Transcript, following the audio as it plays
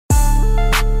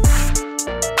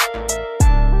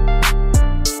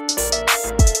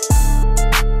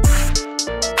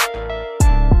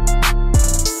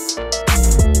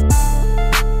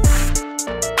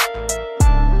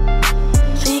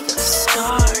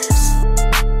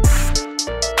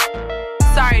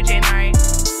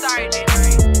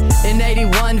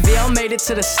related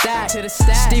to the stack.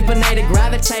 Steepinated,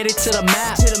 gravitated to the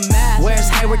map. Where's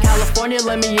Hayward, California?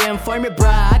 Let me inform you,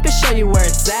 bruh. I can show you where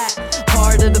it's at.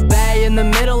 Heart of the bay, in the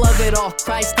middle of it all.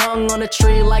 Christ hung on a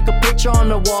tree like a picture on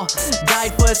the wall.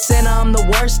 Died for a sinner, I'm the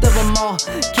worst of them all.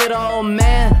 Kid, oh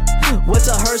man, what's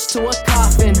a hearse to a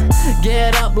coffin?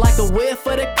 Get up like a whiff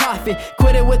for the coffee.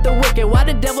 Quit it with the wicked, why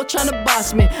the devil tryna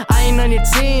boss me? I ain't on your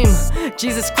team,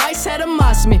 Jesus Christ had to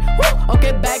moss me. Woo!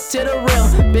 Okay, back to the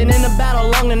real. Been in the battle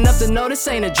long enough to know this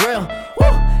ain't a drill.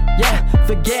 Woo! Yeah,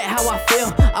 forget how I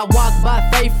feel. I walk by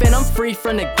faith and I'm free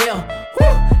from the guilt. Woo!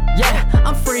 Yeah,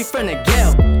 I'm free from the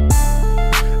guilt.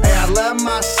 Hey, I love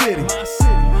my city.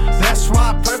 That's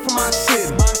why I pray for my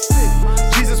city.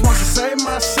 Jesus wants to save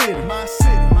my city.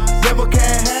 Devil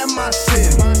can't have my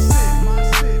city.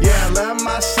 Yeah, I love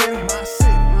my city.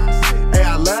 Hey,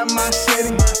 I love my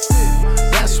city.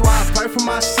 That's why I pray for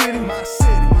my city.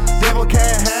 Devil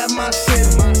can't have my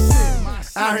city.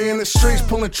 Out here in the streets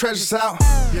pulling treasures out.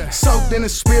 Soaked in the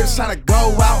spirit, trying to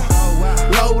go out.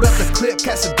 Load up the clip,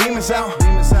 catch the demons out.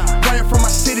 Praying for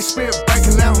my city, spirit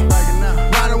breaking out.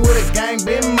 Riding with a gang,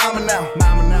 big mama now.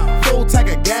 Full tank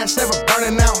of gas, never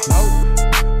burning out.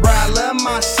 Bro, I love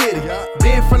my city.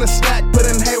 Being from the stack,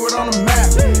 putting Hayward on the map.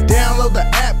 Download the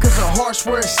app, cause the heart's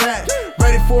where it's at.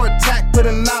 Ready for attack, put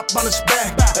a knot on his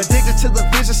back. Addicted to the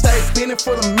vision, stay feeling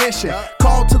for the mission.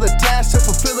 Called to the task to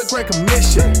fulfill a great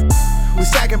commission. We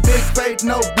stacking big faith,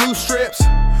 no blue strips.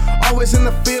 Always in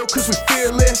the field, cause we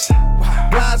fearless.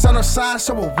 God's on our side,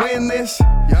 so we'll win this.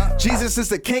 Jesus is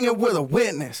the king and we're the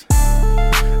witness.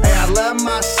 Hey, I love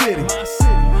my city.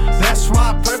 That's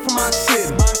why I pray for my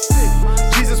city.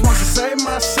 Jesus wants to save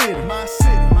my city.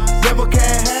 Devil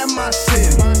can't have my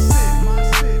city.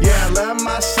 Yeah, I love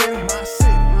my city.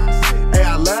 Hey,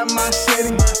 I love my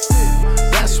city.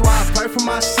 That's why I pray for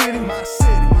my city.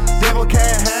 Devil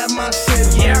can't have my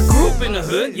city. Yeah, I grew up in the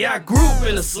hood. Yeah, I grew up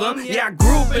in the slum. Yeah, I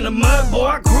grew up in the mud. Boy,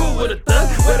 I grew up with a thug.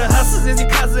 Where the hustlers is your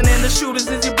cousin and the shooters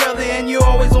is your brother. And you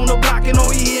always on the block and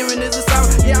all you hearing is a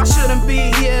sound. Yeah, I shouldn't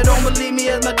be here. Don't believe me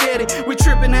as my daddy. We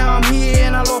tripping, now I'm here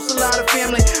and I lost a lot of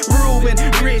family. Ruben,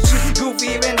 Rich,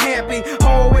 Goofy, and Happy.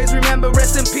 Always remember,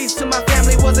 rest in peace to my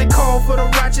family. Wasn't called for the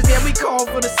righteous, yeah, we called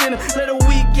for the sinner. Let the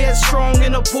weak get strong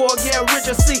and the poor get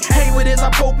richer. See, Hayward is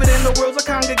our pulpit and the world's a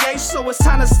congregation. So it's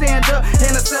time to stand up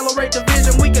and accelerate the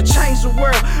vision. We could change the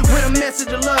world with a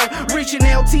message of love. Reaching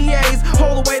LTAs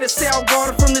all the way to South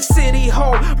Garden from the city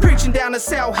hall. Preaching down to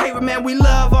South Hayward, man, we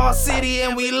love our city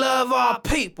and we love our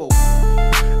people.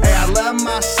 Hey, I love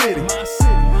my city.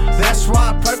 That's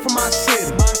why I pray for my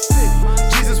city.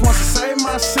 Jesus wants to save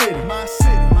my city.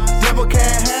 Devil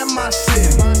can't have my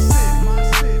city.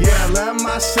 Yeah, I love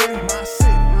my city.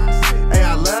 Hey,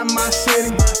 I love my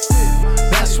city.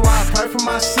 That's why I pray for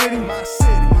my city.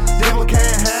 Devil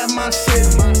can't have my city.